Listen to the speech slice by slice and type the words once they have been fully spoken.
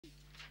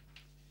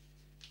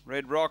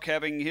Red Rock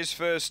having his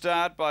first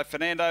start by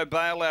Fernando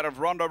Bale out of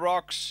Ronda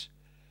Rocks.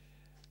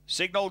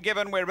 Signal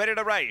given, we're ready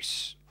to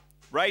race.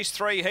 Race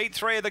 3, Heat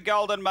 3 of the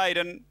Golden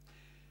Maiden.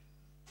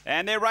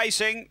 And they're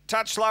racing.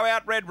 Touch slow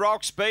out Red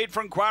Rock. Speed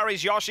from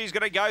Quarry's Yoshi's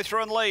going to go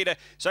through and lead.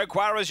 So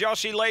Quarry's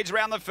Yoshi leads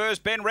around the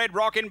first bend. Red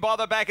Rock in by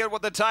the back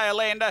with the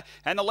tail end.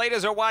 And the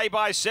leader's away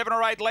by 7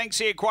 or 8 lengths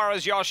here,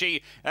 Quarry's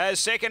Yoshi.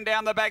 Second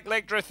down the back,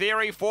 Lectra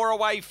Theory. 4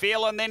 away,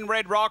 Feel, and then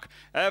Red Rock.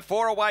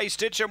 4 away,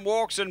 Stitch and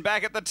Walks. And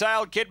back at the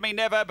tail, Kid Me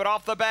Never. But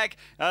off the back,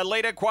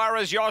 leader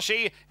Quarry's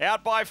Yoshi.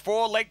 Out by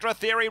 4, Lectra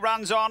Theory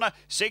runs on.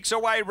 6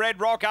 away,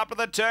 Red Rock up to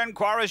the turn.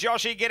 Quarry's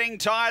Yoshi getting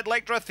tired.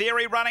 Lectra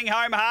Theory running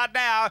home hard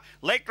now.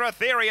 Lectra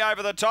Theory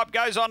over the top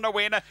goes on to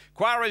win.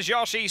 Quarry's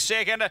Yoshi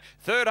second.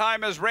 Third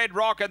home is Red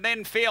Rock and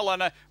then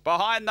Feelin'.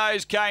 Behind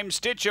those came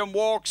Stitch and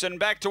Walks, and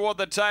back toward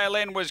the tail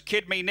end was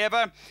Kid Me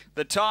Never.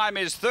 The time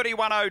is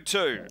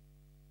 31:02.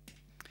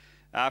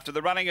 After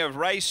the running of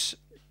race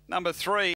number 3.